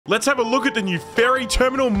Let's have a look at the new ferry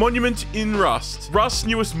terminal monument in Rust. Rust's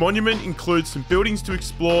newest monument includes some buildings to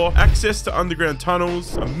explore, access to underground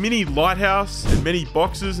tunnels, a mini lighthouse, and many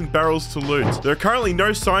boxes and barrels to loot. There are currently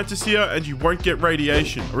no scientists here, and you won't get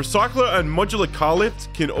radiation. A recycler and modular car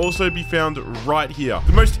lift can also be found right here.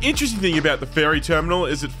 The most interesting thing about the ferry terminal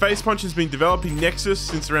is that Facepunch has been developing Nexus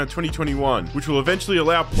since around 2021, which will eventually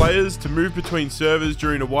allow players to move between servers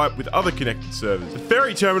during a wipe with other connected servers. The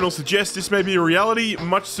ferry terminal suggests this may be a reality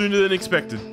much sooner than expected.